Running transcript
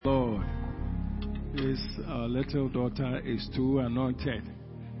Our little daughter is too anointed.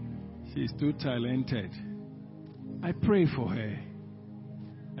 She's too talented. I pray for her.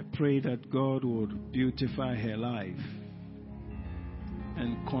 I pray that God would beautify her life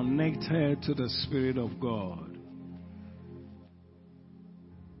and connect her to the Spirit of God.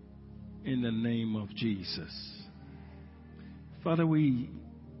 In the name of Jesus. Father, we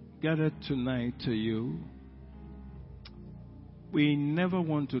gather tonight to you. We never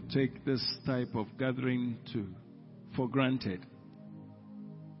want to take this type of gathering for granted.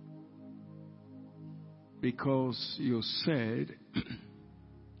 Because you said,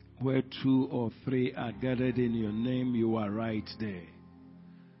 where two or three are gathered in your name, you are right there.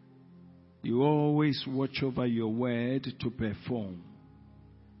 You always watch over your word to perform.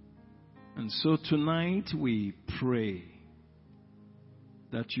 And so tonight we pray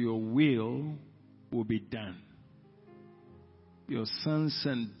that your will be done. Your sons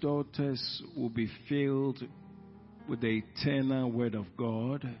and daughters will be filled with the eternal word of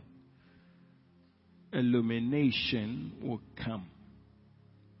God. Illumination will come.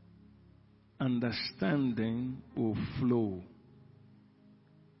 Understanding will flow.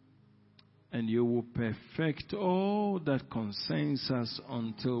 And you will perfect all that concerns us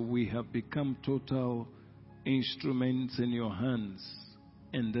until we have become total instruments in your hands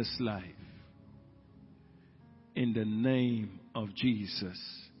in this life. In the name of Jesus.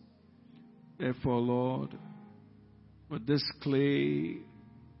 Therefore, Lord, with this clay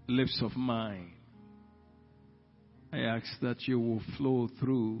lips of mine, I ask that you will flow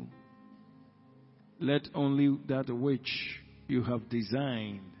through. Let only that which you have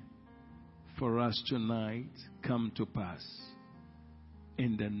designed for us tonight come to pass.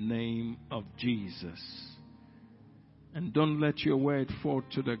 In the name of Jesus. And don't let your word fall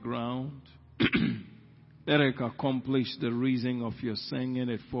to the ground. Let it accomplish the reason of your sending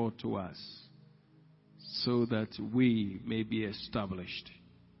it forth to us, so that we may be established.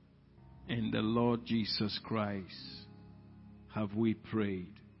 In the Lord Jesus Christ have we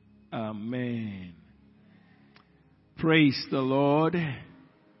prayed. Amen. Praise the Lord.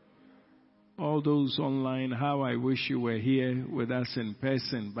 All those online, how I wish you were here with us in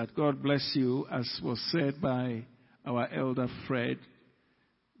person. But God bless you, as was said by our elder Fred,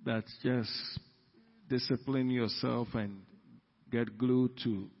 that just discipline yourself and get glued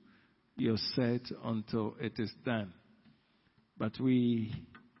to your set until it is done. But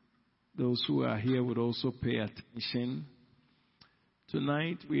those who are here, would also pay attention.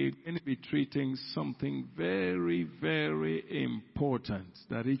 Tonight we're going to be treating something very, very important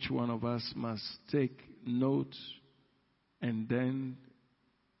that each one of us must take note and then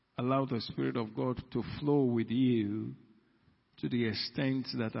allow the Spirit of God to flow with you to the extent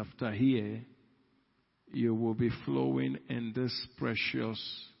that after here, you will be flowing in this precious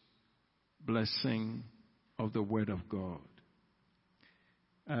blessing of the Word of God.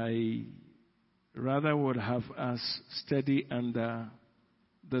 I rather would have us study under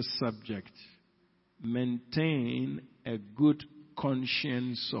this subject, maintain a good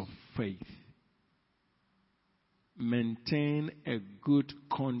conscience of faith. Maintain a good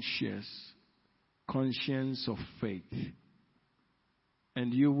conscience of faith.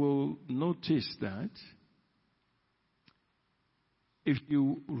 And you will notice that if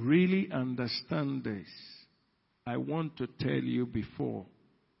you really understand this, I want to tell you before,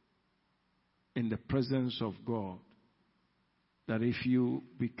 in the presence of God, that if you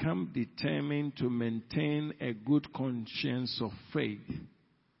become determined to maintain a good conscience of faith,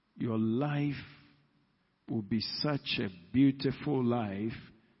 your life will be such a beautiful life,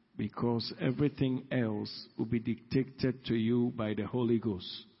 because everything else will be dictated to you by the Holy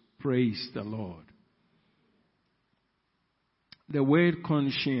Ghost. Praise the Lord. The word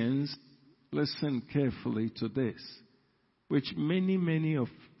conscience, listen carefully to this, which many of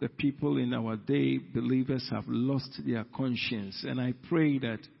the people in our day, believers, have lost their conscience. And I pray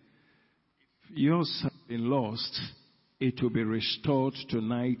that if yours has been lost, it will be restored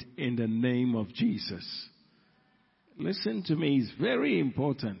tonight in the name of Jesus. Listen to me, it's very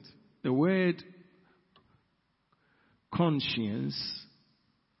important. The word conscience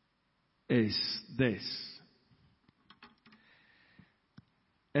is this: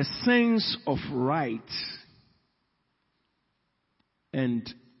 a sense of right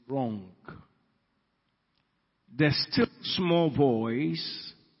and wrong. The still small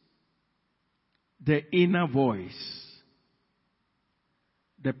voice, the inner voice,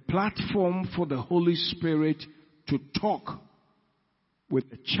 the platform for the Holy Spirit to talk with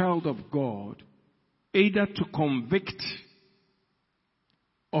a child of God, either to convict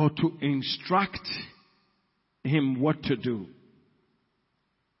or to instruct him what to do.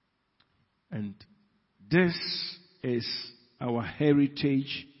 And This is our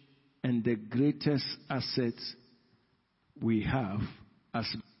heritage and the greatest asset we have as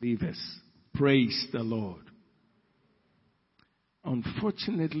believers. Praise the Lord.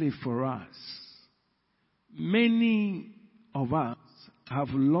 Unfortunately for us, many of us have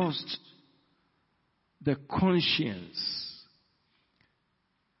lost the conscience,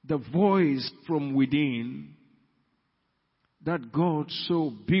 the voice from within that God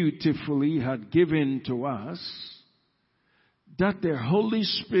so beautifully had given to us, that the Holy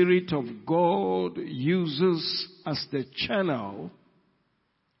Spirit of God uses as the channel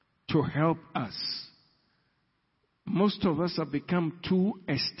to help us. Most of us have become too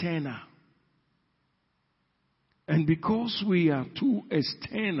external. And because we are too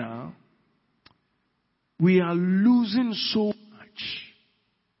external, we are losing so much.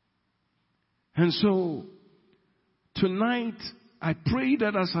 And so, tonight, I pray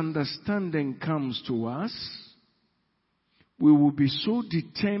that as understanding comes to us, we will be so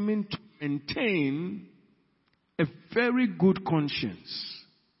determined to maintain a very good conscience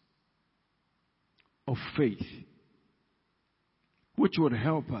of faith, which would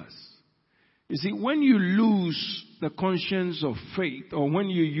help us. You see, when you lose the conscience of faith, or when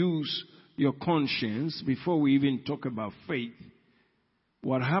you use your conscience, before we even talk about faith,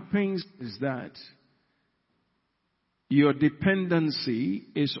 what happens is that your dependency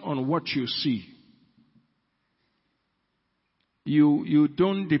is on what you see. You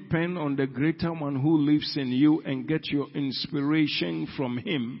don't depend on the greater one who lives in you and get your inspiration from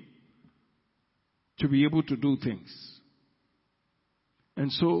him to be able to do things.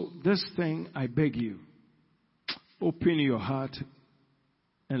 And so this thing, I beg you, open your heart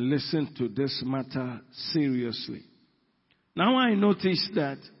and listen to this matter seriously. Now I notice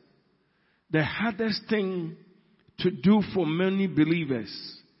that the hardest thing to do for many believers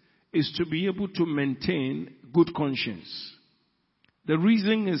is to be able to maintain good conscience. The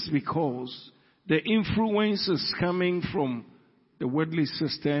reason is because the influence is coming from the worldly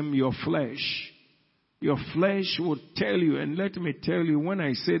system, your flesh. Your flesh will tell you, and let me tell you, when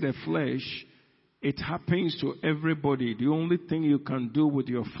I say the flesh, it happens to everybody. The only thing you can do with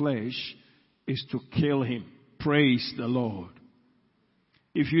your flesh is to kill him. Praise the Lord.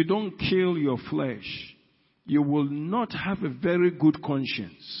 If you don't kill your flesh, you will not have a very good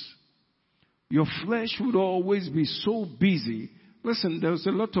conscience. Your flesh would always be so busy. Listen, there's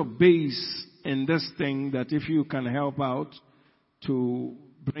a lot of base in this thing that if you can help out to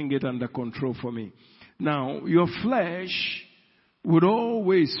bring it under control for me. Now, your flesh would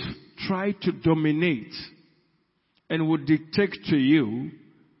always try to dominate and would dictate to you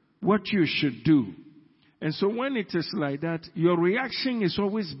what you should do. And so when it is like that, your reaction is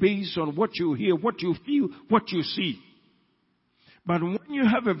always based on what you hear, what you feel, what you see. But when you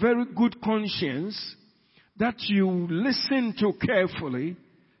have a very good conscience that you listen to carefully,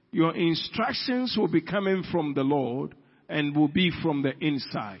 your instructions will be coming from the Lord and will be from the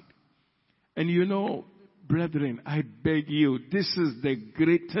inside. And you know, brethren, I beg you, this is the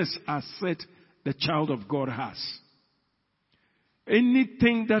greatest asset the child of God has.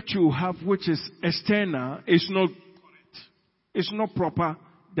 Anything that you have which is external is not correct. It's not proper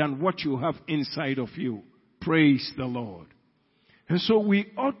than what you have inside of you. Praise the Lord. And so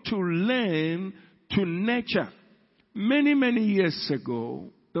we ought to learn to nurture. Many, many years ago,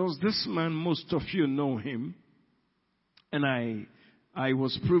 there was this man, most of you know him, and I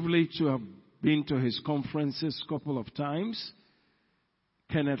was privileged to have been to his conferences a couple of times,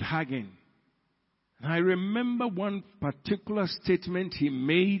 Kenneth Hagin. And I remember one particular statement he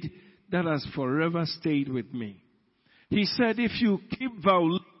made that has forever stayed with me. He said, if you keep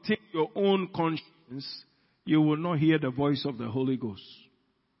violating your own conscience, you will not hear the voice of the Holy Ghost.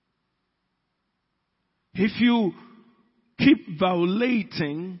 If you keep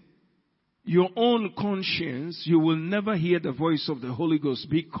violating your own conscience, you will never hear the voice of the Holy Ghost,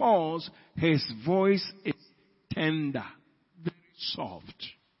 because his voice is tender, very soft.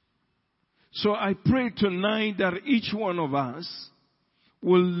 So I pray tonight that each one of us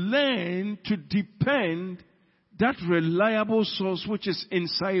will learn to depend that reliable source which is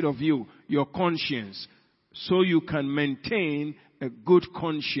inside of you, your conscience, so you can maintain a good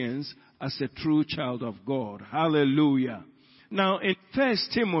conscience as a true child of God. Hallelujah. Now in 1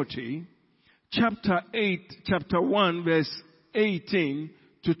 Timothy chapter 1, verse 18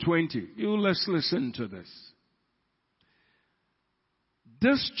 to 20. Let's listen to this.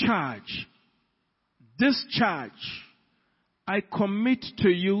 This charge I commit to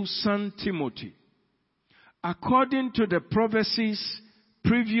you, son Timothy, according to the prophecies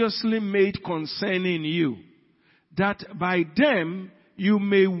previously made concerning you, that by them you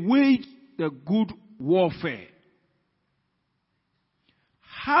may wage the good warfare.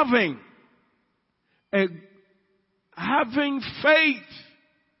 Having faith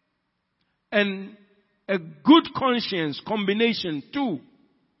and a good conscience, combination two.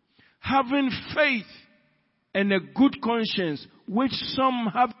 Having faith and a good conscience, which some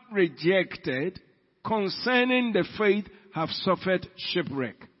have rejected, concerning the faith have suffered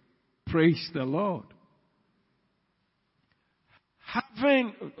shipwreck. Praise the Lord.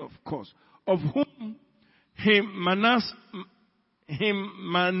 Having, of course, of whom Hymenaeus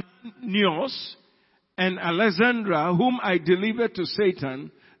and Alexandra, whom I delivered to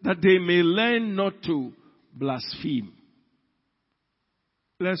Satan, that they may learn not to blaspheme.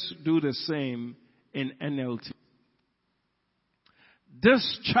 Let's do the same in NLT.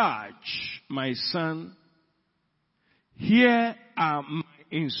 This charge, my son, here are my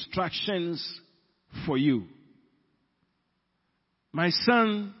instructions for you. My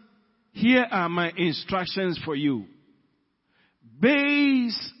son, here are my instructions for you.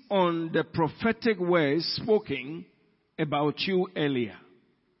 Based on the prophetic words spoken about you earlier.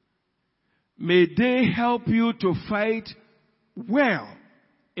 May they help you to fight well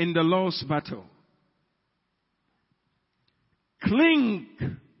in the Lord's battle. Cling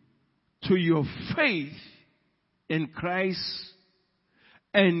to your faith in Christ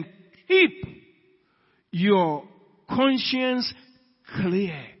and keep your conscience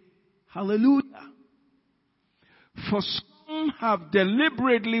clear. Hallelujah. For some have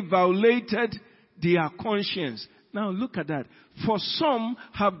deliberately violated their conscience. Now look at that. For some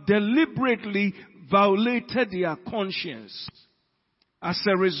have deliberately violated their conscience. As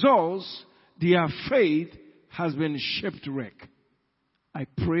a result, their faith has been shipwrecked. I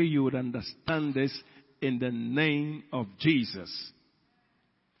pray you would understand this in the name of Jesus.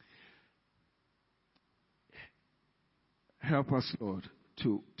 Help us, Lord,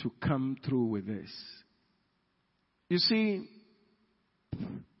 to come through with this. You see,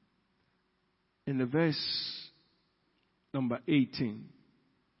 in the verse number 18,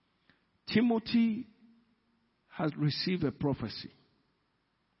 Timothy has received a prophecy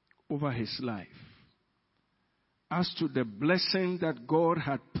over his life as to the blessing that God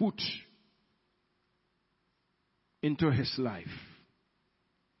had put into his life.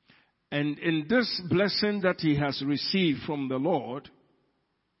 And in this blessing that he has received from the Lord,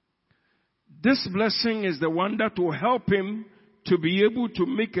 this blessing is the one that will help him to be able to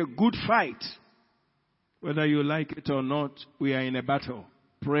make a good fight. Whether you like it or not, we are in a battle.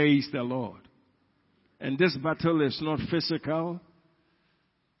 Praise the Lord. And this battle is not physical.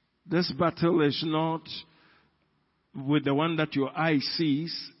 This battle is not with the one that your eye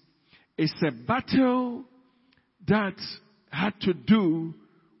sees. It's a battle that had to do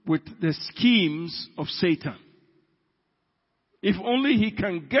with the schemes of Satan. If only he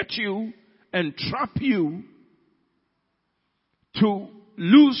can get you and trap you to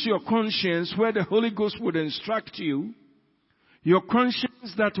lose your conscience where the Holy Ghost would instruct you, your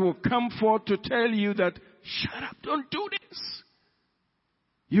conscience that will come forth to tell you that, shut up, don't do this.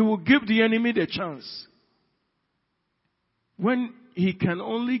 You will give the enemy the chance. When he can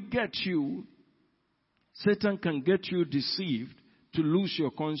only get you, Satan can get you deceived to lose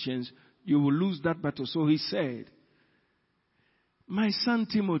your conscience, you will lose that battle. So he said, my son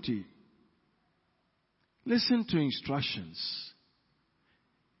Timothy, listen to instructions.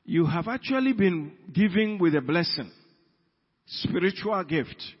 You have actually been given with a blessing, spiritual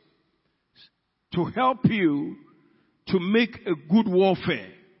gift, to help you to make a good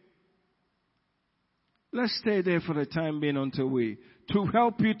warfare. Let's stay there for the time being until to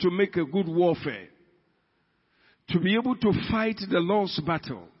help you to make a good warfare. To be able to fight the Lord's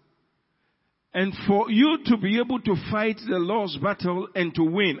battle. And for you to be able to fight the Lord's battle and to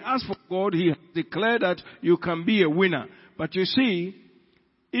win. As for God, He has declared that you can be a winner. But you see,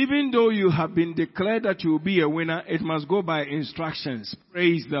 even though you have been declared that you will be a winner, it must go by instructions.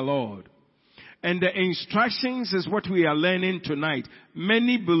 Praise the Lord. And the instructions is what we are learning tonight.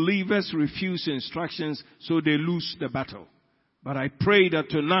 Many believers refuse instructions, so they lose the battle. But I pray that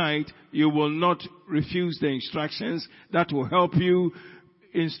tonight you will not refuse the instructions. That will help you.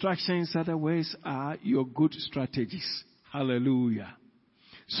 Instructions, otherwise, are your good strategies. Hallelujah.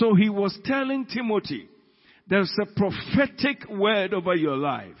 So he was telling Timothy, there's a prophetic word over your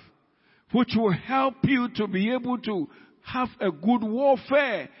life, which will help you to be able to have a good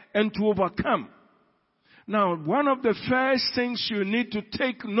warfare and to overcome. Now, one of the first things you need to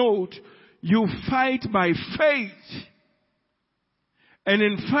take note, you fight by faith. And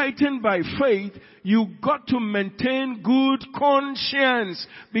in fighting by faith, you got to maintain good conscience,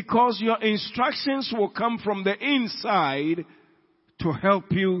 because your instructions will come from the inside to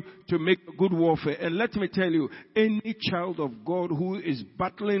help you to make good warfare. And let me tell you, any child of God who is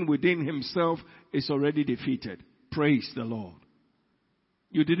battling within himself is already defeated. Praise the Lord.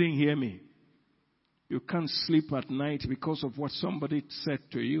 You didn't hear me. You can't sleep at night because of what somebody said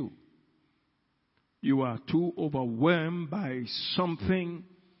to you. You are too overwhelmed by something,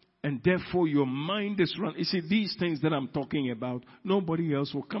 and therefore your mind is run. You see, these things that I'm talking about, nobody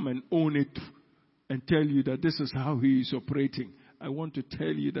else will come and own it and tell you that this is how he is operating. I want to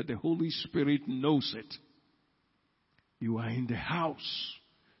tell you that the Holy Spirit knows it. You are in the house.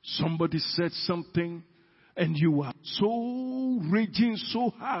 Somebody said something, and you are so raging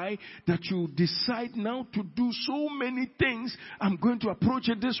so high that you decide now to do so many things. I'm going to approach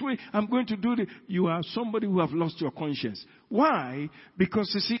it this way. I'm going to do it. You are somebody who have lost your conscience. Why?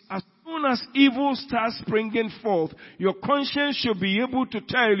 Because you see, as soon as evil starts springing forth, your conscience should be able to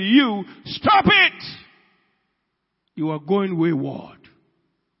tell you, stop it! You are going wayward.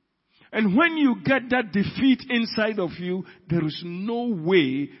 And when you get that defeat inside of you, there is no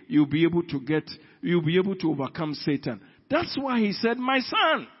way you'll be able to overcome Satan. That's why he said, my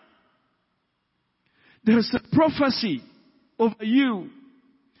son, there is a prophecy over you,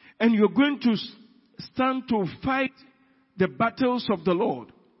 and you're going to stand to fight the battles of the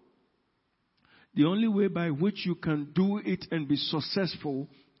Lord. The only way by which you can do it and be successful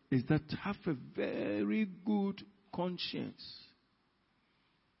is that have a very good conscience.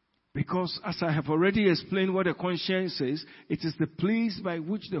 Because as I have already explained what a conscience is, it is the place by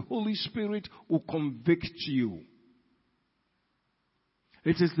which the Holy Spirit will convict you.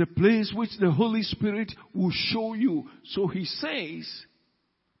 It is the place which the Holy Spirit will show you. So he says,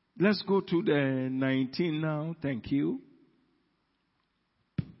 let's go to the 19 now. Thank you.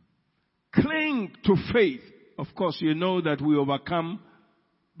 Cling to faith. Of course, you know that we overcome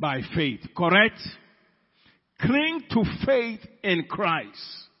by faith. Correct? Cling to faith in Christ.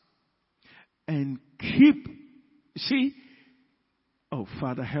 And keep, see, oh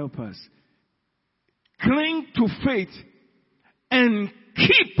Father, help us. Cling to faith and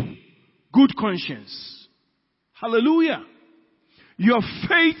keep good conscience. Hallelujah. Your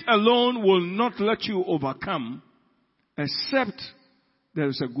faith alone will not let you overcome except there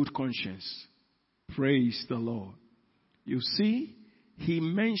is a good conscience. Praise the Lord. You see, he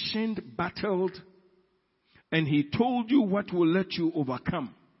mentioned battled, and he told you what will let you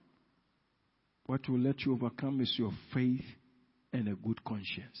overcome. What will let you overcome is your faith and a good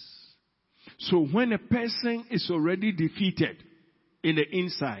conscience. So when a person is already defeated in the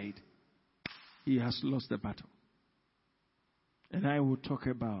inside, he has lost the battle. And I will talk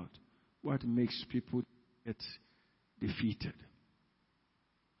about what makes people get defeated.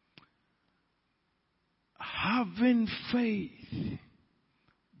 Having faith,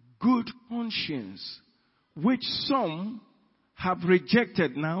 good conscience, which some have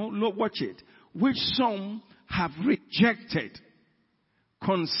rejected. Now, look, watch it. Which some have rejected,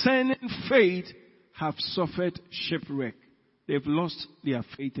 concerning faith, have suffered shipwreck. They've lost their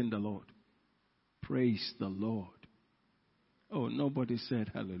faith in the Lord. Praise the Lord. Oh, nobody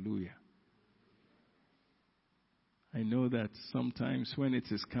said hallelujah. I know that sometimes when it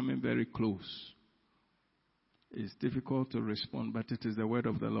is coming very close, it's difficult to respond, but it is the word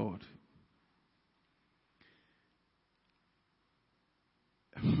of the Lord.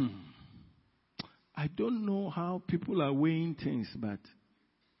 I don't know how people are weighing things, but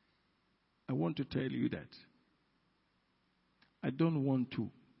I want to tell you that I don't want to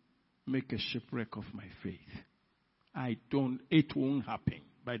make a shipwreck of my faith. It won't happen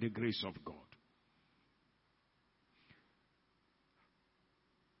by the grace of God.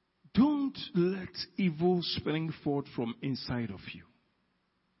 Don't let evil spring forth from inside of you.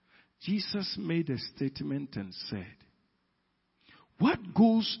 Jesus made a statement and said, what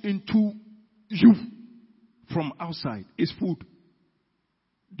goes into you from outside is food.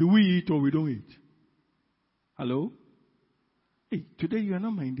 Do we eat or we don't eat? Hello? Hey, today you are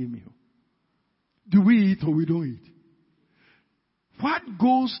not minding me. Do we eat or we don't eat? What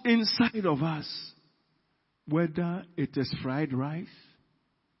goes inside of us, whether it is fried rice,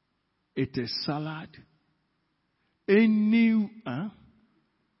 it is salad, any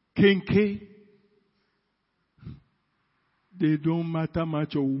kenke, they don't matter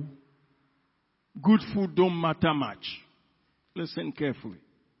much. Oh. Good food don't matter much. Listen carefully.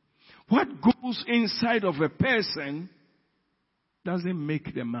 What goes inside of a person doesn't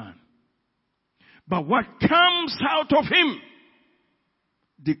make the man. But what comes out of him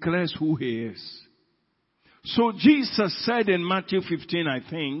declares who he is. So Jesus said in Matthew 15, I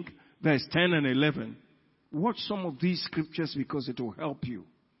think, verse 10 and 11, watch some of these scriptures because it will help you.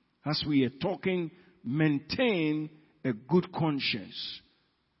 As we are talking, maintain a good conscience.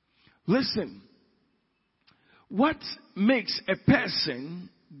 Listen, what makes a person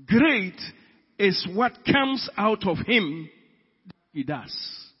great is what comes out of him he does.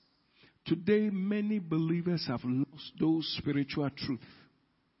 Today, many believers have lost those spiritual truths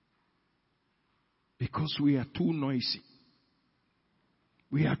because we are too noisy.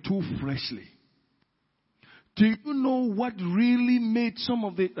 We are too fleshly. Do you know what really made some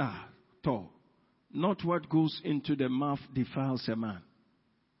of it? Not what goes into the mouth defiles a man,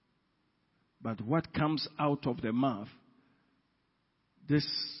 but what comes out of the mouth, this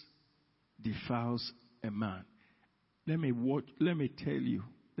defiles a man. Let me tell you,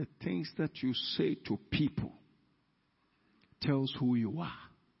 the things that you say to people tells who you are.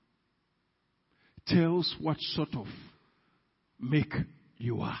 Tells what sort of make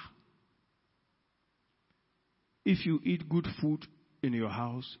you are. If you eat good food in your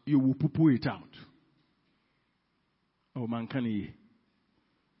house, you will poo-poo it out. Oh, man, can he?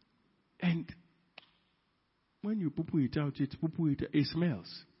 And when you poo-poo it out, it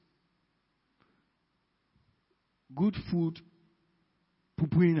smells. Good food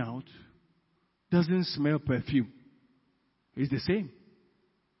poo-pooing out doesn't smell perfume. It's the same.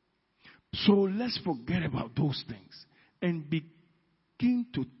 So let's forget about those things and begin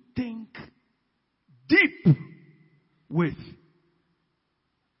to think deep with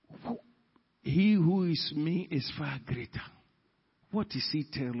he who is me is far greater. What is he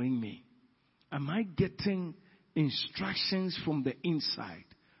telling me? Am I getting instructions from the inside?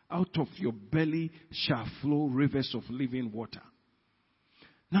 Out of your belly shall flow rivers of living water.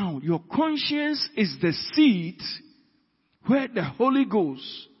 Now, your conscience is the seat where the Holy Ghost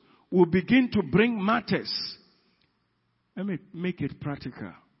will begin to bring matters. Let me make it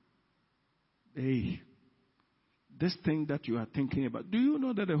practical. Hey, this thing that you are thinking about, do you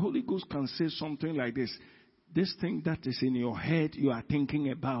know that the Holy Ghost can say something like this? This thing that is in your head you are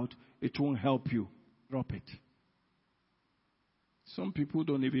thinking about, it won't help you. Drop it. Some people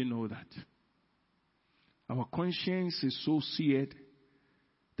don't even know that. Our conscience is so seared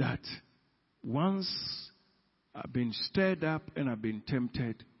that once I've been stirred up and I've been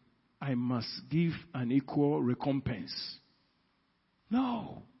tempted, I must give an equal recompense.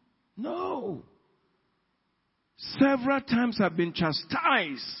 No. Several times I've been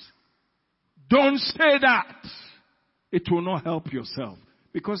chastised. Don't say that. It will not help yourself.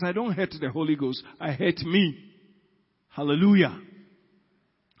 Because I don't hate the Holy Ghost, I hate me. Hallelujah.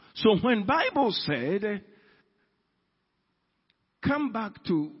 So when Bible said, come back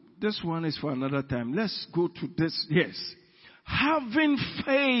to, this one is for another time. Let's go to this. Yes. Having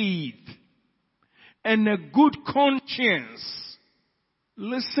faith and a good conscience.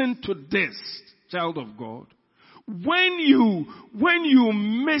 Listen to this, child of God. When you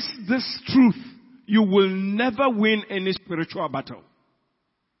miss this truth, you will never win any spiritual battle.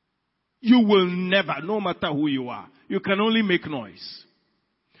 You will never, no matter who you are. You can only make noise.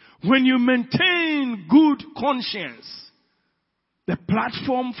 When you maintain good conscience, the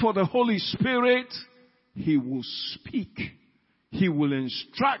platform for the Holy Spirit, He will speak. He will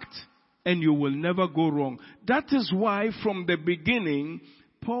instruct, and you will never go wrong. That is why from the beginning,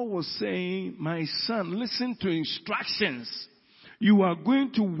 Paul was saying, my son, listen to instructions. You are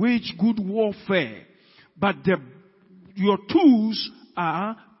going to wage good warfare, but your tools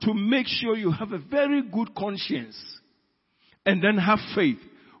are to make sure you have a very good conscience and then have faith.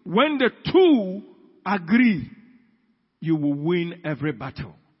 When the two agree, you will win every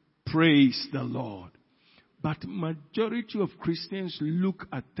battle. Praise the Lord. But majority of Christians look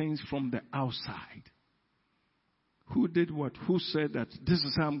at things from the outside. Who did what? Who said that this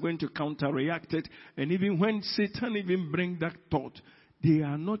is how I'm going to counteract it? And even when Satan even bring that thought, they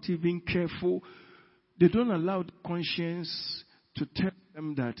are not even careful. They don't allow the conscience to tell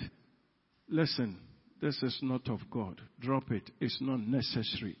them that, listen, this is not of God. Drop it. It's not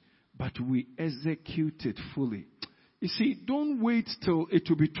necessary. But we execute it fully. You see, don't wait till it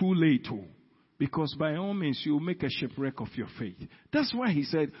will be too late. Because by all means, you'll make a shipwreck of your faith. That's why he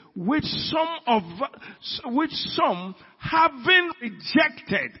said, which some having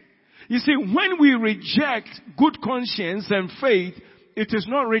rejected. You see, when we reject good conscience and faith, it is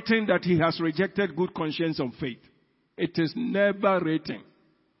not written that he has rejected good conscience and faith. It is never written.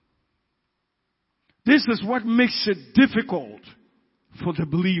 This is what makes it difficult for the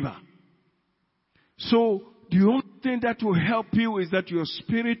believer. So, the only thing that will help you is that your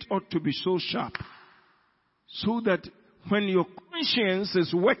spirit ought to be so sharp. So that when your conscience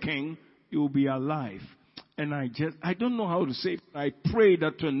is working, you will be alive. And I don't know how to say it. I pray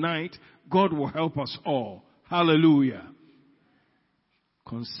that tonight, God will help us all. Hallelujah.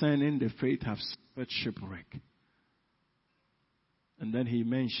 Concerning the faith have suffered shipwreck. And then he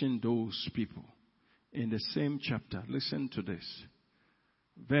mentioned those people in the same chapter. Listen to this.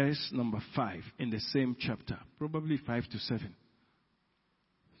 Verse number 5 in the same chapter. Probably 5 to 7.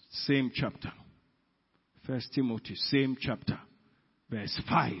 Same chapter. 1 Timothy, same chapter. Verse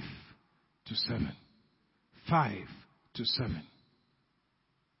 5 to 7. 5 to 7.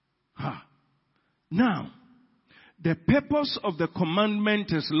 Now, the purpose of the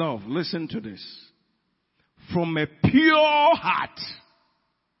commandment is love. Listen to this. From a pure heart.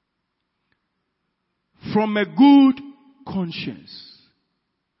 From a good conscience.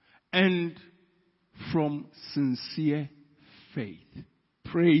 And from sincere faith.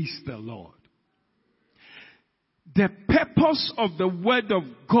 Praise the Lord. The purpose of the word of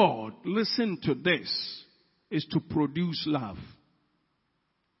God, listen to this, is to produce love.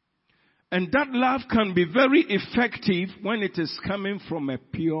 And that love can be very effective when it is coming from a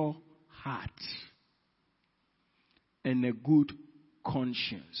pure heart and a good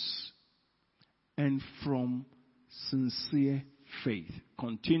conscience and from sincere faith.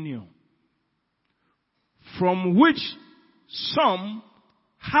 Continue. From which some,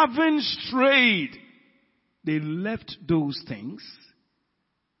 having strayed, they left those things,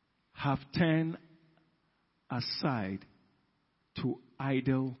 have turned aside to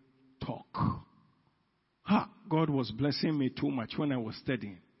idle talk. God was blessing me too much when I was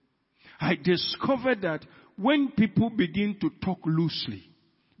studying. I discovered that when people begin to talk loosely,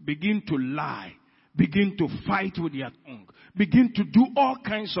 begin to lie, begin to fight with their tongue, begin to do all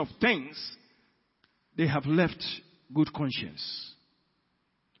kinds of things, they have left good conscience.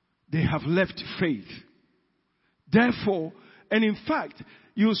 They have left faith. Therefore, and in fact,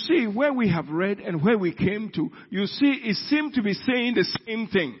 you see where we have read and where we came to, you see it seemed to be saying the same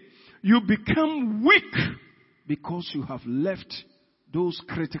thing. You become weak because you have left those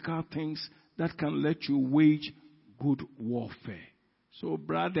critical things that can let you wage good warfare. So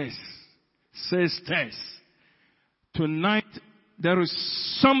brothers, sisters, tonight there is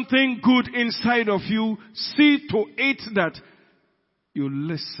something good inside of you. See to it that you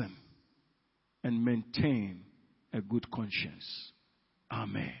listen and maintain a good conscience.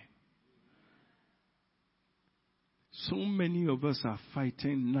 Amen. So many of us are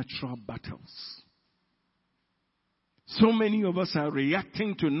fighting natural battles. So many of us are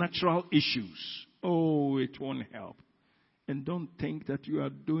reacting to natural issues. Oh, it won't help. And don't think that you are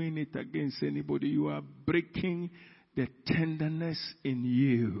doing it against anybody. You are breaking the tenderness in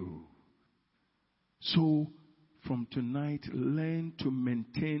you. So, from tonight, learn to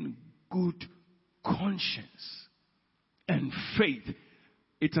maintain good conscience and faith.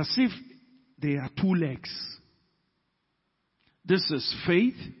 It's as if they are two legs. This is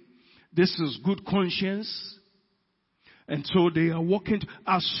faith. This is good conscience. And so they are walking.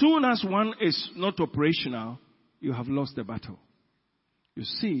 As soon as one is not operational, you have lost the battle. You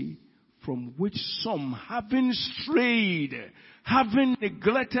see, from which some, having strayed, having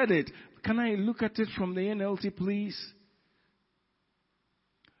neglected it. Can I look at it from the NLT, please?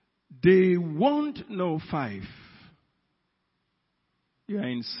 They won't know 5. You are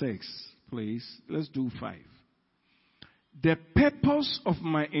in 6, please. Let's do 5. The purpose of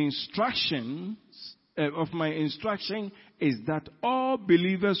my instruction is that all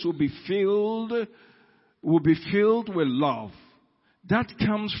believers will be filled with love. That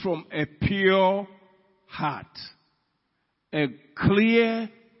comes from a pure heart, a clear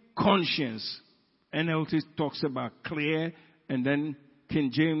conscience. NLT talks about clear, and then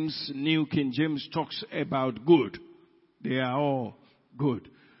New King James talks about good. They are all good.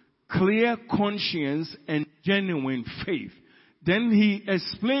 Clear conscience and genuine faith. Then he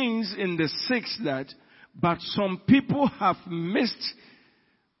explains in the 6th that, but some people have missed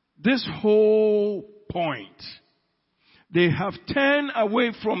this whole point. They have turned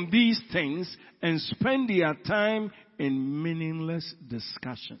away from these things and spend their time in meaningless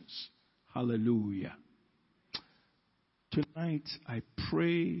discussions. Hallelujah. Tonight, I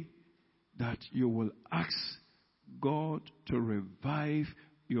pray that you will ask God to revive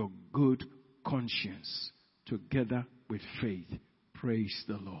your good conscience together with faith. Praise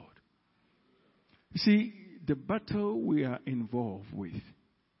the Lord. You see, the battle we are involved with,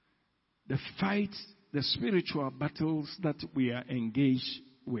 the fight, the spiritual battles that we are engaged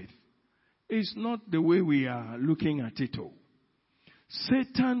with, is not the way we are looking at it all.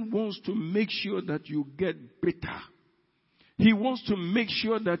 Satan wants to make sure that you get bitter. He wants to make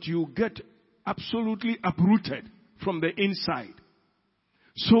sure that you get absolutely uprooted from the inside.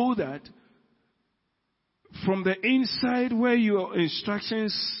 So that from the inside where your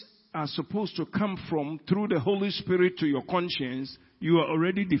instructions are supposed to come from through the Holy Spirit to your conscience, you are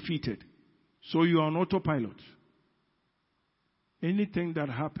already defeated. So you are on autopilot. anything that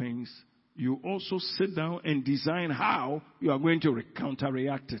happens, you also sit down and design how you are going to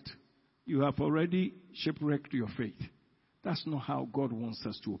counter-react it. You have already shipwrecked your faith. That's not how God wants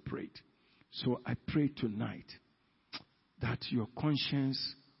us to operate. So I pray tonight that your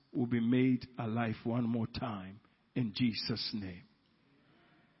conscience will be made alive one more time in Jesus' name.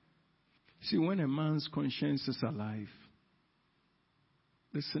 See, when a man's conscience is alive,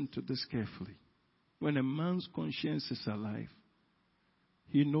 listen to this carefully. When a man's conscience is alive,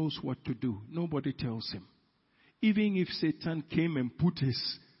 he knows what to do. Nobody tells him. Even if Satan came and put his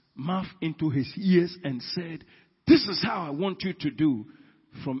mouth into his ears and said, "This is how I want you to do,"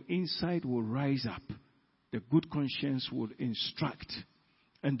 from inside will rise up. The good conscience will instruct,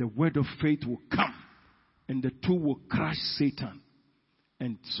 and the word of faith will come, and the two will crush Satan.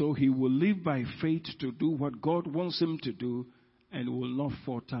 And so he will live by faith to do what God wants him to do, and will not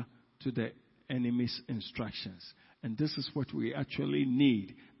falter to the enemy's instructions. And this is what we actually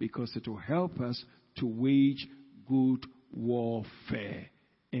need, because it will help us to wage good warfare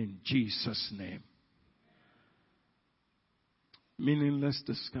in Jesus' name. Meaningless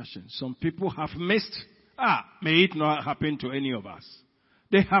discussion. Some people have missed. May it not happen to any of us.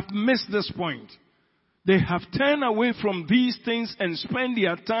 They have missed this point. They have turned away from these things and spent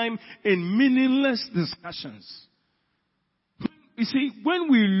their time in meaningless discussions. You see,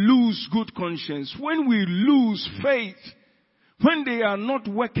 when we lose good conscience, when we lose faith, when they are not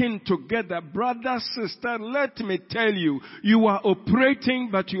working together, brother, sister, let me tell you, you are operating,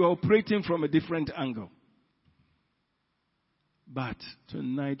 but you are operating from a different angle. But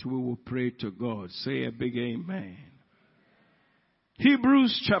tonight we will pray to God. Say a big amen.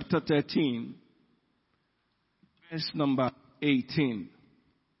 Hebrews chapter 13, verse number 18.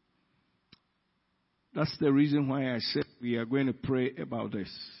 That's the reason why I said we are going to pray about this.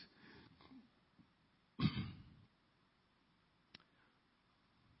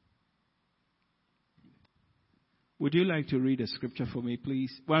 Would you like to read a scripture for me,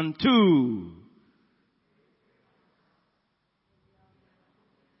 please? 1, 2.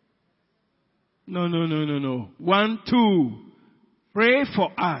 No. 1, 2. Pray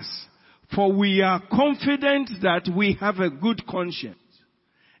for us, for we are confident that we have a good conscience.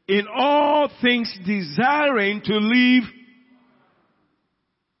 In all things desiring to live.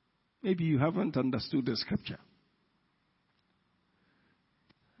 Maybe you haven't understood the scripture.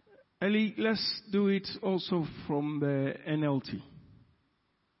 Ellie, let's do it also from the NLT.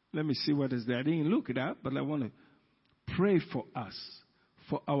 Let me see what is there. I didn't look it up, but I want to pray for us.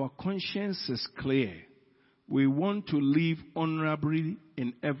 For our conscience is clear. We want to live honorably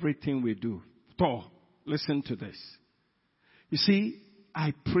in everything we do. Thor, listen to this. You see,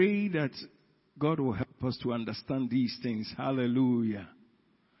 I pray that God will help us to understand these things. Hallelujah.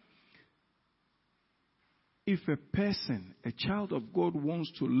 If a person, a child of God,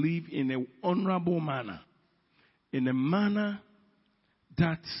 wants to live in an honorable manner, in a manner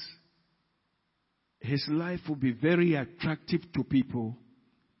that his life will be very attractive to people,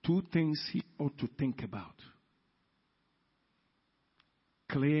 2 things he ought to think about: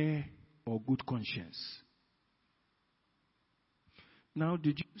 clear or good conscience. Now,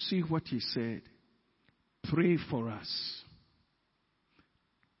 did you see what he said? Pray for us.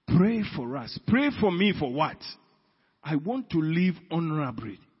 Pray for us. Pray for me for what? I want to live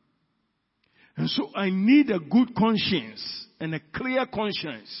honorably. And so I need a good conscience and a clear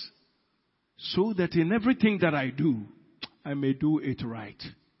conscience, so that in everything that I do, I may do it right.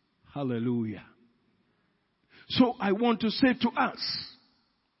 Hallelujah. So I want to say to us,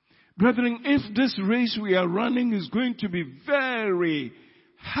 brethren, if this race we are running is going to be very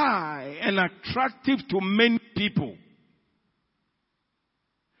high and attractive to many people,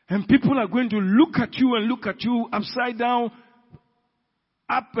 and people are going to look at you upside down,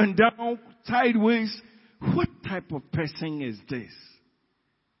 up and down, sideways, what type of person is this?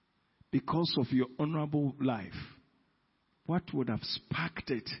 Because of your honorable life, what would have sparked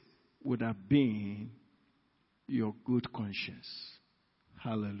it would have been your good conscience.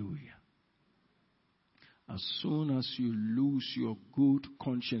 Hallelujah. As soon as you lose your good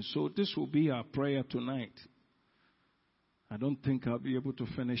conscience. So this will be our prayer tonight. I don't think I'll be able to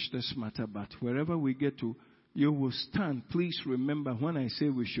finish this matter, but wherever we get to, you will stand. Please remember, when I say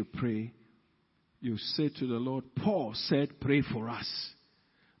we should pray, you say to the Lord, Paul said, pray for us.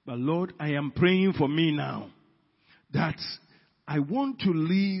 But Lord, I am praying for me now, that I want to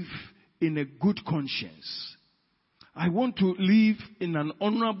live in a good conscience. I want to live in an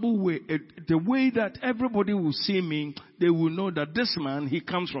honorable way, the way that everybody will see me, they will know that this man, he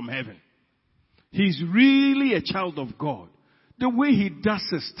comes from heaven. He's really a child of God. The way he does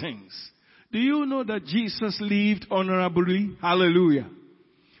his things, Do you know that Jesus lived honorably? Hallelujah.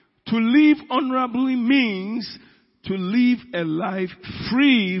 To live honorably means to live a life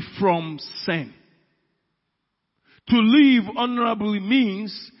free from sin. To live honorably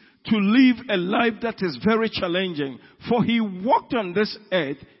means to live a life that is very challenging. For he walked on this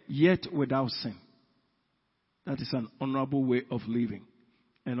earth yet without sin. That is an honorable way of living.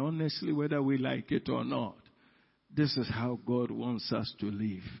 And honestly, whether we like it or not, this is how God wants us to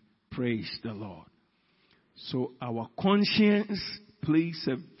live. Praise the Lord. So our conscience plays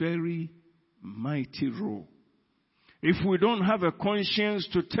a very mighty role. If we don't have a conscience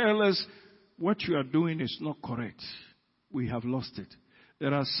to tell us what you are doing is not correct, we have lost it.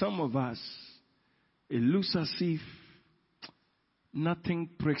 There are some of us, it looks as if nothing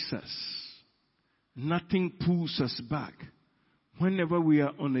pricks us. Nothing pulls us back. Whenever we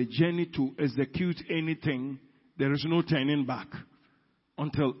are on a journey to execute anything, there is no turning back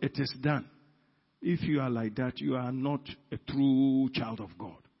until it is done. If you are like that, you are not a true child of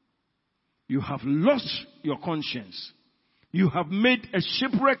God. You have lost your conscience. You have made a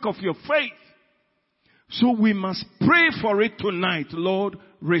shipwreck of your faith. So we must pray for it tonight. Lord,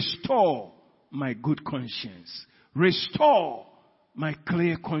 restore my good conscience. Restore my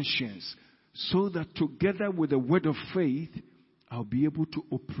clear conscience. So that together with the word of faith, I'll be able to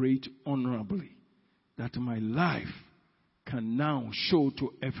operate honorably. That my life can now show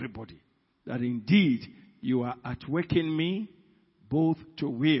to everybody that indeed you are at work in me, both to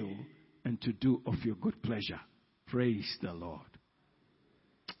will and to do of your good pleasure. Praise the Lord.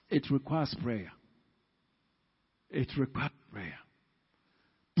 It requires prayer. It requires prayer.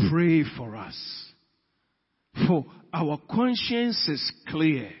 Pray for us. For our conscience is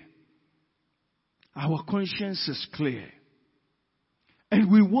clear. Our conscience is clear.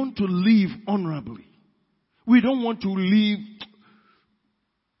 And we want to live honorably. We don't want to live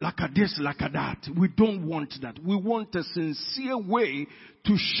like a this, like a that. We don't want that. We want a sincere way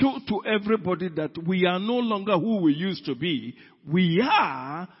to show to everybody that we are no longer who we used to be. We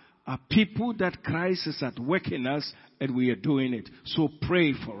are a people that Christ is at work in us and we are doing it. So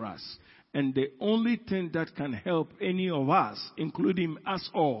pray for us. And the only thing that can help any of us, including us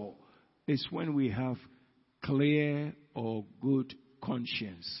all, is when we have clear or good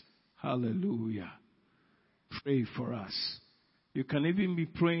conscience. Hallelujah. Pray for us. You can even be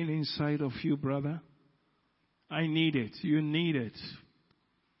praying inside of you, brother. I need it. You need it.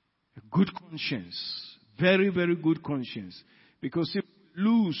 A good conscience. Very, very good conscience. Because if we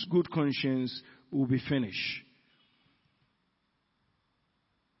lose good conscience, we'll be finished.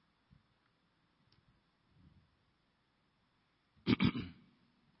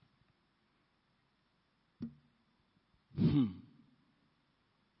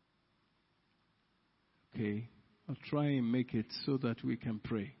 Okay, I'll try and make it so that we can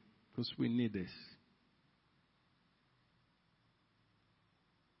pray, because we need this.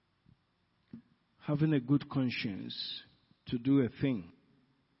 Having a good conscience to do a thing,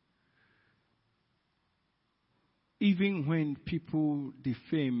 even when people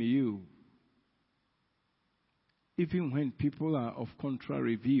defame you, even when people are of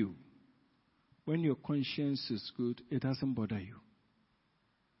contrary view, when your conscience is good, it doesn't bother you.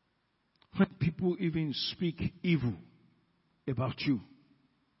 When people even speak evil about you,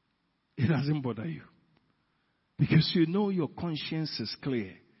 it doesn't bother you. Because you know your conscience is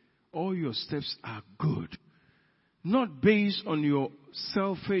clear. All your steps are good. Not based on your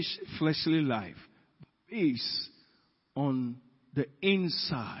selfish, fleshly life. Based on the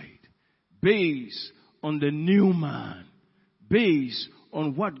inside. Based on the new man. Based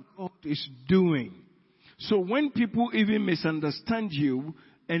on what God is doing. So when people even misunderstand you,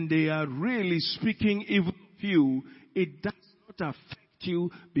 and they are really speaking evil of you, it does not affect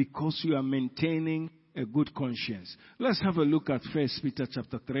you because you are maintaining a good conscience. Let's have a look at 1 Peter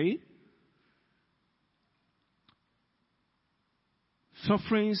chapter 3.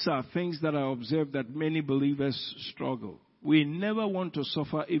 Sufferings are things that I observe that many believers struggle. We never want to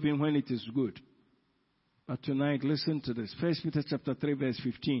suffer even when it is good. But tonight, listen to this. 1 Peter chapter 3 verse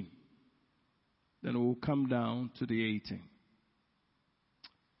 15. Then we'll come down to the 18.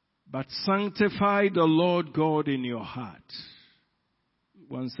 But sanctify the Lord God in your heart.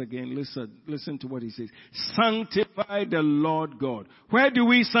 Once again, listen to what he says. Sanctify the Lord God. Where do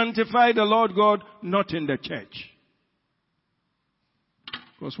we sanctify the Lord God? Not in the church.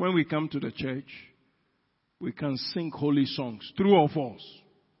 Because when we come to the church, we can sing holy songs. True or false?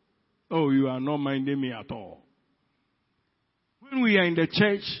 Oh, you are not minding me at all. When we are in the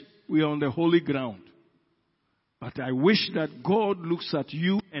church, we are on the holy ground. But I wish that God looks at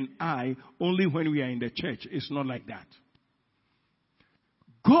you and I only when we are in the church. It's not like that.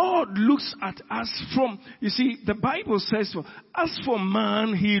 God looks at us from, you see, the Bible says, as for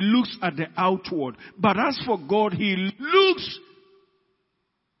man, he looks at the outward. But as for God, he looks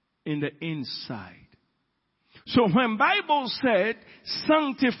in the inside. So when Bible said,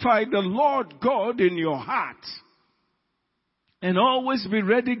 sanctify the Lord God in your heart, and always be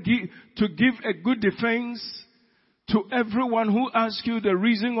ready to give a good defense to everyone who asks you the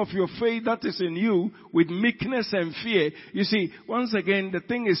reason of your faith that is in you with meekness and fear. You see, once again, the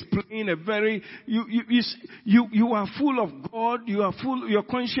thing is playing a very, you are full of God, your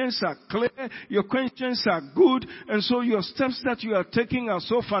conscience are clear, your conscience are good, and so your steps that you are taking are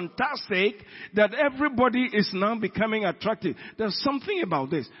so fantastic that everybody is now becoming attractive. There's something about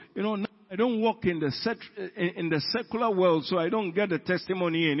this. Now I don't walk in the secular world, so I don't get the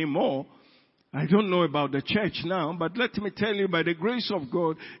testimony anymore. I don't know about the church now, but let me tell you, by the grace of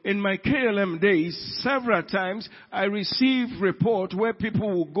God, in my KLM days, several times I received report where people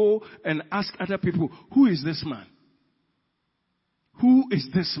will go and ask other people, who is this man? Who is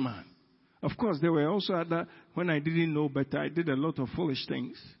this man? Of course, there were also other, when I didn't know better, I did a lot of foolish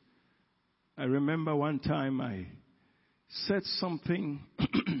things. I remember one time I said something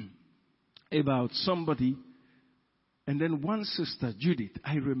about somebody. And then one sister, Judith,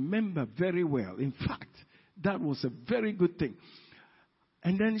 I remember very well. In fact, that was a very good thing.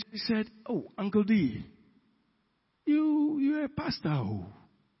 And then she said, oh, Uncle D, you're a pastor. Oh.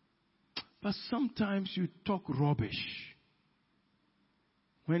 But sometimes you talk rubbish.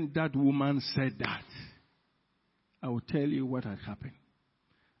 When that woman said that, I will tell you what had happened.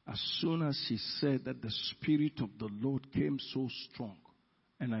 As soon as she said that, the Spirit of the Lord came so strong,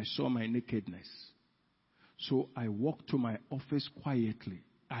 and I saw my nakedness. So I walked to my office quietly.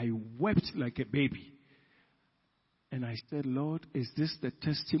 I wept like a baby. And I said, Lord, is this the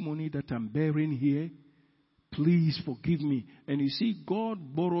testimony that I'm bearing here? Please forgive me. And you see,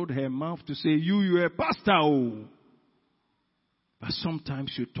 God borrowed her mouth to say, you're a pastor. Oh. But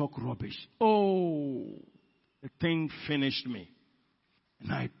sometimes you talk rubbish. Oh, the thing finished me.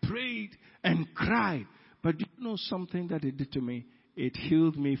 And I prayed and cried. But do you know something that it did to me? It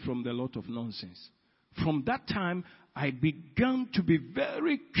healed me from the lot of nonsense. From that time, I began to be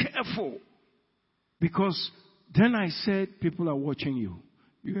very careful. Because then I said, people are watching you.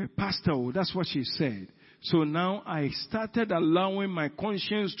 You're a pastor. That's what she said. So now I started allowing my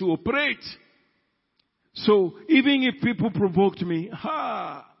conscience to operate. So even if people provoked me,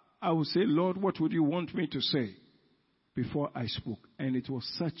 I would say, Lord, what would you want me to say? Before I spoke. And it was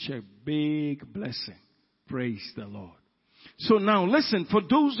such a big blessing. Praise the Lord. So now listen, for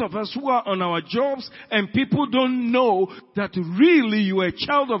those of us who are on our jobs and people don't know that really you are a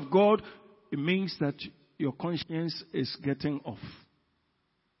child of God, it means that your conscience is getting off.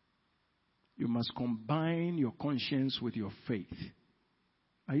 You must combine your conscience with your faith.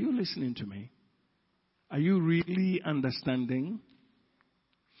 Are you listening to me? Are you really understanding?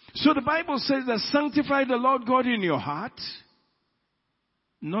 So the Bible says that sanctify the Lord God in your heart,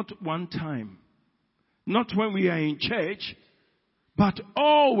 not one time. Not when we are in church, but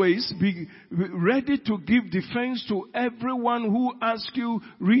always be ready to give defense to everyone who asks you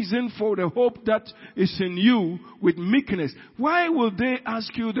reason for the hope that is in you with meekness. Why will they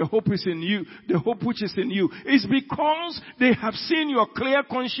ask you the hope is in you, the hope which is in you? It's because they have seen your clear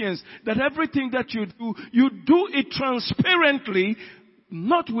conscience that everything that you do it transparently,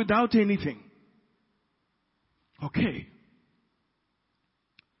 not without anything. Okay.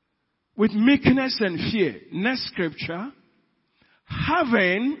 With meekness and fear. Next scripture.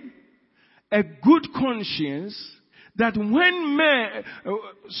 Having a good conscience that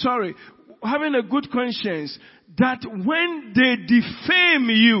having a good conscience that when they defame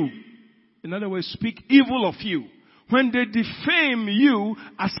you, in other words, speak evil of you, when they defame you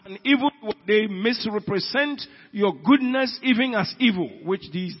as an evil, they misrepresent your goodness even as evil, which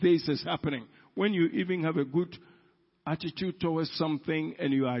these days is happening. When you even have a good attitude towards something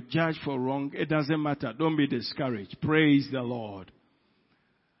and you are judged for wrong, it doesn't matter. Don't be discouraged. Praise the Lord.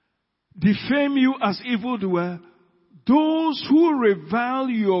 Defame you as evildoer. Those who revile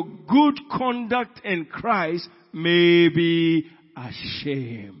your good conduct in Christ may be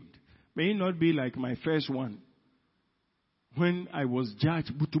ashamed. May it not be like my first one. When I was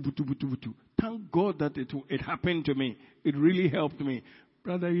judged, butu. Thank God that it happened to me. It really helped me.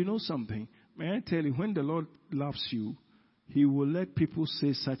 Brother, you know something? May I tell you, when the Lord loves you, He will let people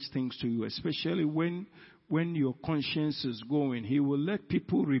say such things to you, especially when your conscience is going. He will let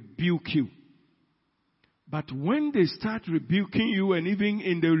people rebuke you. But when they start rebuking you, and even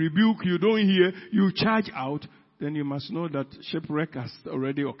in the rebuke you don't hear, you charge out, then you must know that shipwreck has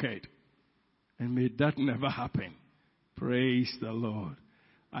already occurred. And may that never happen. Praise the Lord.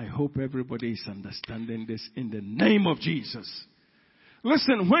 I hope everybody is understanding this in the name of Jesus.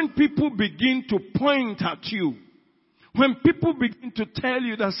 Listen, when people begin to point at you, when people begin to tell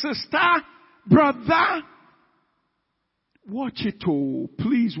you that, sister, brother, watch it, oh,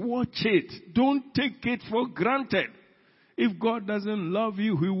 please watch it. Don't take it for granted. If God doesn't love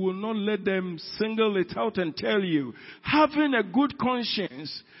you, He will not let them single it out and tell you. Having a good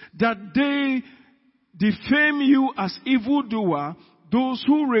conscience that they defame you as evildoer, those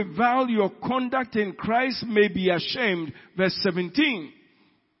who revile your conduct in Christ may be ashamed. Verse 17.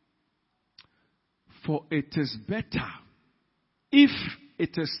 For it is better, if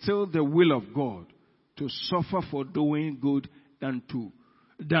it is still the will of God, to suffer for doing good than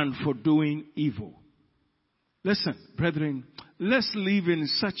for doing evil. Listen, brethren, let's live in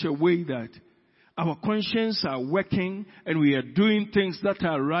such a way that our conscience are working and we are doing things that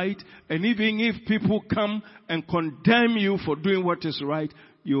are right. And even if people come and condemn you for doing what is right,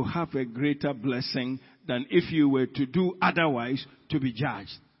 you have a greater blessing than if you were to do otherwise to be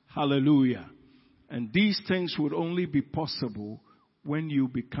judged. Hallelujah. And these things would only be possible when you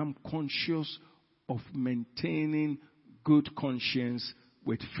become conscious of maintaining good conscience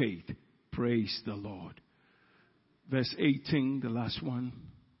with faith. Praise the Lord. Verse 18, the last one.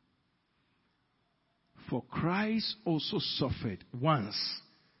 For Christ also suffered once.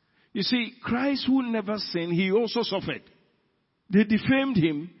 You see, Christ who never sinned, He also suffered. They defamed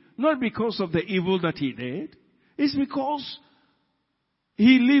Him, not because of the evil that He did. It's because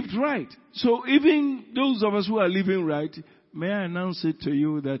He lived right. So even those of us who are living right, may I announce it to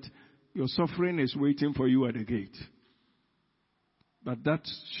you that your suffering is waiting for you at the gate. But that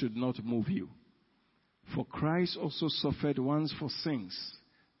should not move you. For Christ also suffered once for sins,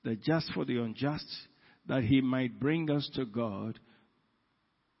 the just for the unjust, that He might bring us to God,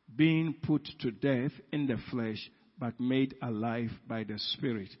 being put to death in the flesh, but made alive by the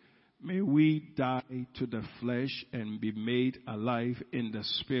Spirit. May we die to the flesh and be made alive in the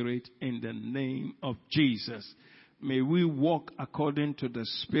Spirit in the name of Jesus. May we walk according to the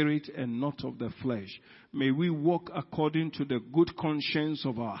Spirit and not of the flesh. May we walk according to the good conscience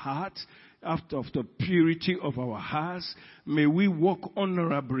of our heart, after of the purity of our hearts. May we walk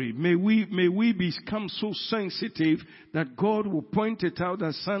honorably. May we become so sensitive that God will point it out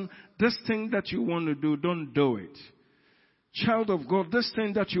as, son, this thing that you want to do, don't do it. Child of God, this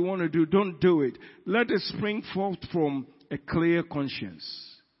thing that you want to do, don't do it. Let it spring forth from a clear conscience.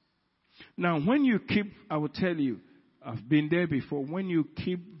 Now, when you keep, I will tell you, I've been there before, when you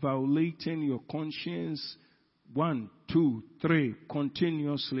keep violating your conscience 1, 2, 3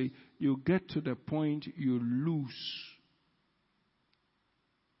 continuously, you get to the point you lose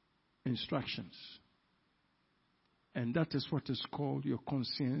instructions. And that is what is called your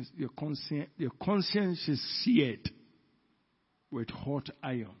conscience. Your conscience is seared with hot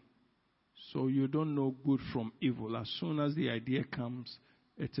iron. So you don't know good from evil. As soon as the idea comes,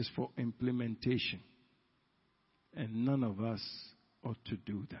 it is for implementation. And none of us ought to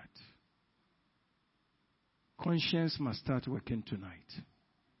do that. Conscience must start working tonight.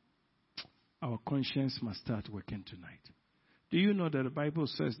 Our conscience must start working tonight. Do you know that the Bible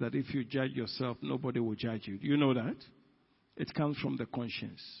says that if you judge yourself, nobody will judge you? Do you know that? It comes from the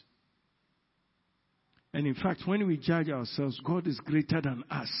conscience. And in fact, when we judge ourselves, God is greater than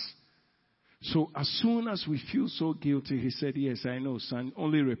us. So as soon as we feel so guilty, He said, yes, I know, son,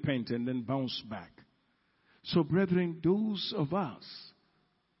 only repent and then bounce back. So brethren, those of us,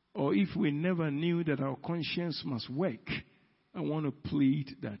 or if we never knew that our conscience must work, I want to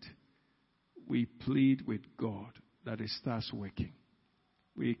plead that we plead with God that it starts working.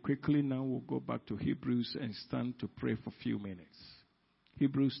 We quickly now will go back to Hebrews and stand to pray for a few minutes.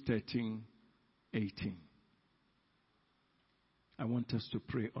 Hebrews 13:18. I want us to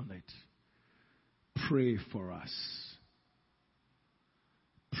pray on it. Pray for us.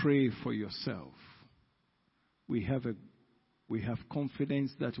 Pray for yourself. We have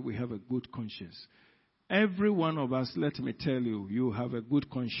confidence that we have a good conscience. Every one of us, let me tell you, you have a good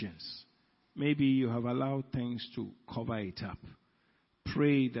conscience. Maybe you have allowed things to cover it up.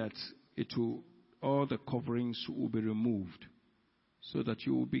 Pray that all the coverings will be removed so that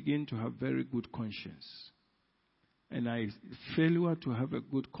you will begin to have very good conscience. And failure to have a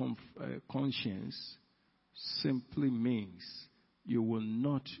good conscience simply means you will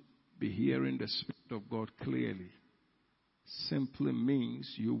not be hearing the Spirit of God clearly. Simply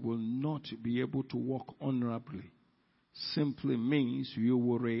means you will not be able to walk honorably. Simply means you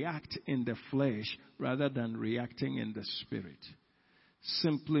will react in the flesh rather than reacting in the Spirit.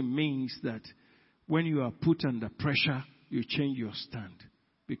 Simply means that when you are put under pressure, you change your stand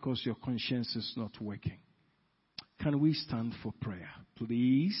because your conscience is not working. Can we stand for prayer?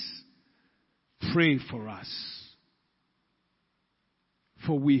 Please pray for us.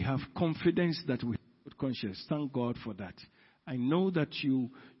 For we have confidence that we have good conscience. Thank God for that. I know that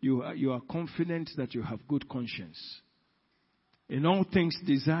you are confident that you have good conscience. In all things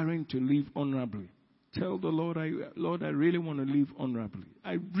desiring to live honorably. Tell the Lord, Lord, I really want to live honorably.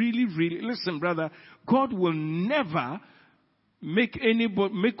 I really, listen, brother, God will never make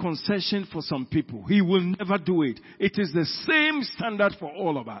concession for some people. He will never do it. It is the same standard for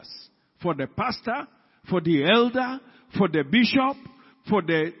all of us. For the pastor, for the elder, for the bishop, for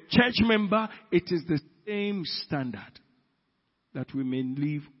the church member, it is the same standard that we may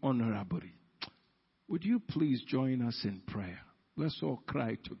live honorably. Would you please join us in prayer? Let's all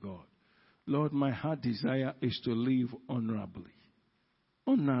cry to God. Lord, my heart desire is to live honorably.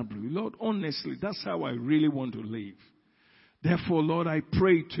 Honorably. Lord, honestly, that's how I really want to live. Therefore, Lord, I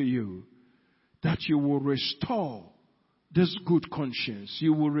pray to you that you will restore this good conscience.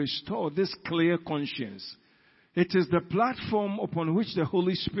 You will restore this clear conscience. It is the platform upon which the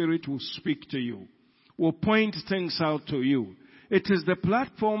Holy Spirit will speak to you, will point things out to you. It is the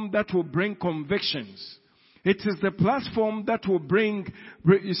platform that will bring convictions. It is the platform that will bring,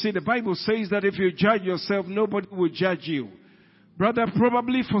 you see, the Bible says that if you judge yourself, nobody will judge you. Brother,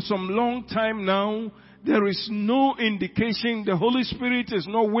 probably for some long time now, there is no indication the Holy Spirit is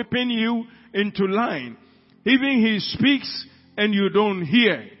not whipping you into line. Even He speaks and you don't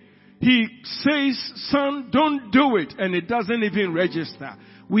hear. He says, son, don't do it, and it doesn't even register.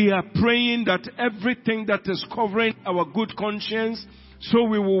 We are praying that everything that is covering our good conscience, so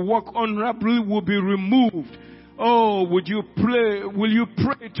we will walk honorably, will be removed. Oh, will you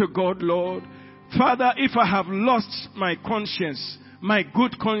pray to God, Lord? Father, if I have lost my conscience, my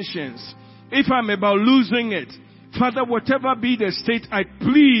good conscience, if I'm about losing it, Father, whatever be the state, I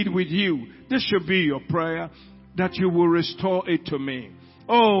plead with you. This should be your prayer, that you will restore it to me.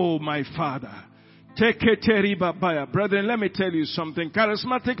 Oh, my Father. Brethren, let me tell you something.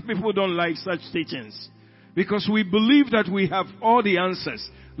 Charismatic people don't like such teachings because we believe that we have all the answers.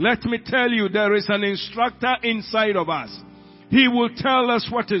 Let me tell you, there is an instructor inside of us. He will tell us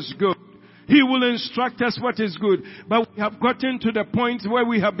what is good. He will instruct us what is good. But we have gotten to the point where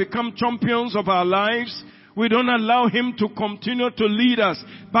we have become champions of our lives. We don't allow Him to continue to lead us.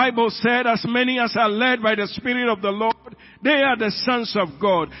 Bible said, as many as are led by the Spirit of the Lord, they are the sons of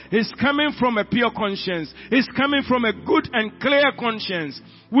God. It's coming from a pure conscience. It's coming from a good and clear conscience.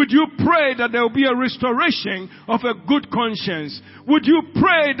 Would you pray that there will be a restoration of a good conscience? Would you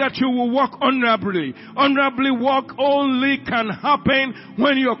pray that you will walk honorably? Honorably walk only can happen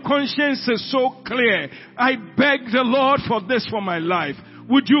when your conscience is so clear. I beg the Lord for this for my life.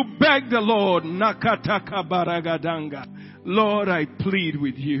 Would you beg the Lord? Nakataka baragadanga. Lord, I plead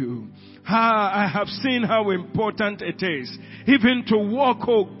with you. I have seen how important it is even to walk,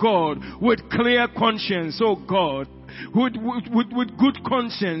 oh God, with clear conscience, oh God. With good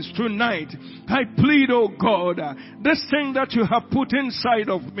conscience tonight. I plead, oh God, this thing that you have put inside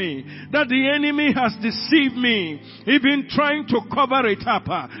of me, that the enemy has deceived me, even trying to cover it up.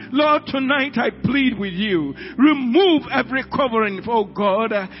 Lord, tonight I plead with you. Remove every covering, oh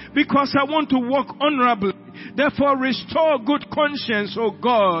God, because I want to walk honorably. Therefore, restore good conscience, oh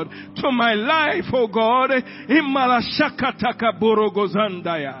God, to my life, oh God. Imalashakataka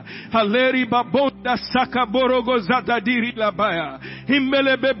borogozandaya. Haleri babonda saka borogozadadiri labaya.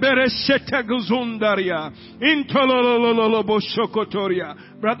 Himelebebere sheteguzundaria. Intololololoboshokotoria.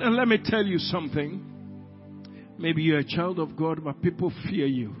 Brother, let me tell you something. Maybe you're a child of God, but people fear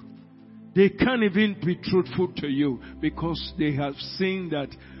you. They can't even be truthful to you because they have seen that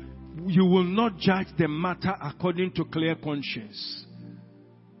you will not judge the matter according to clear conscience.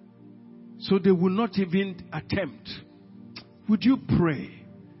 So they will not even attempt. Would you pray?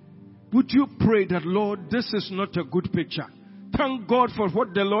 Would you pray that, Lord, this is not a good picture. Thank God for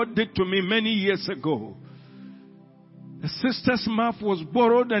what the Lord did to me many years ago. The sister's mouth was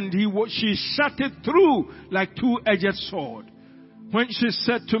borrowed and she shut it through like two-edged sword. When she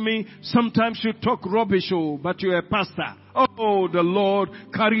said to me, sometimes you talk rubbish, but you're a pastor. Oh, the Lord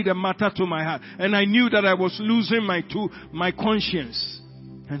carried the matter to my heart. And I knew that I was losing my conscience.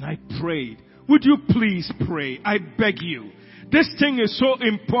 And I prayed. Would you please pray? I beg you. This thing is so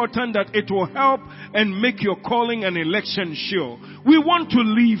important that it will help and make your calling and election sure. We want to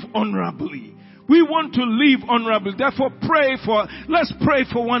live honorably. We want to live honorably. Therefore, let's pray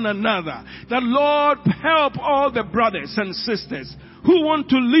for one another. That Lord help all the brothers and sisters who want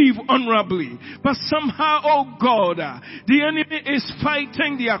to live honorably. But somehow, oh God, the enemy is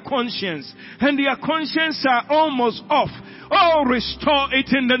fighting their conscience, and their conscience are almost off. Oh, restore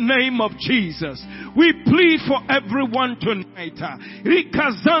it in the name of Jesus. We plead for everyone tonight.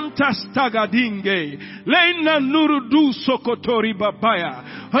 Rikazanta stagadinge. Leina nurudu sokotori babaya.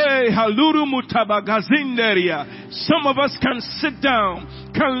 Hey, haluru mutabagazinderia. Some of us can sit down,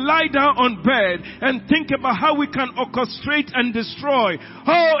 can lie down on bed and think about how we can orchestrate and destroy.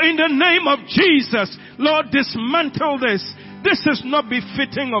 Oh, in the name of Jesus, Lord, dismantle this. This is not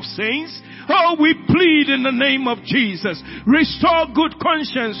befitting of saints. Oh, we plead in the name of Jesus. Restore good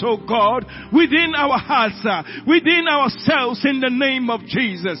conscience, oh God, within our hearts, within ourselves in the name of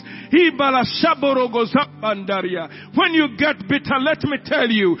Jesus. When you get bitter, let me tell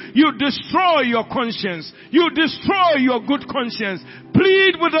you, you destroy your conscience. You destroy your good conscience.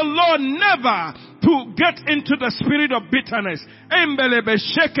 Plead with the Lord never to get into the spirit of bitterness. Embelebe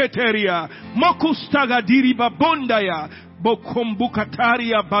sheketeria, mokustagadiri babondaya,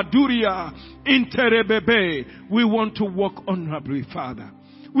 bokombukataria baduria, interebebe. We want to walk honorably, Father.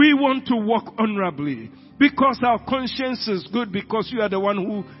 We want to walk honorably because our conscience is good, because you are the one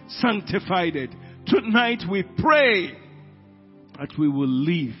who sanctified it. Tonight we pray that we will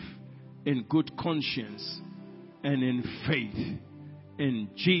live in good conscience and in faith. In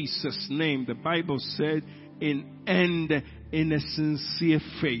Jesus' name, the Bible said, in a sincere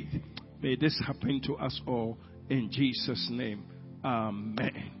faith. May this happen to us all in Jesus' name.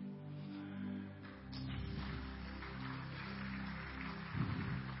 Amen.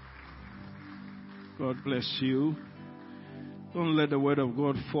 God bless you. Don't let the word of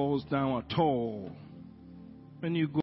God fall down at all. When you go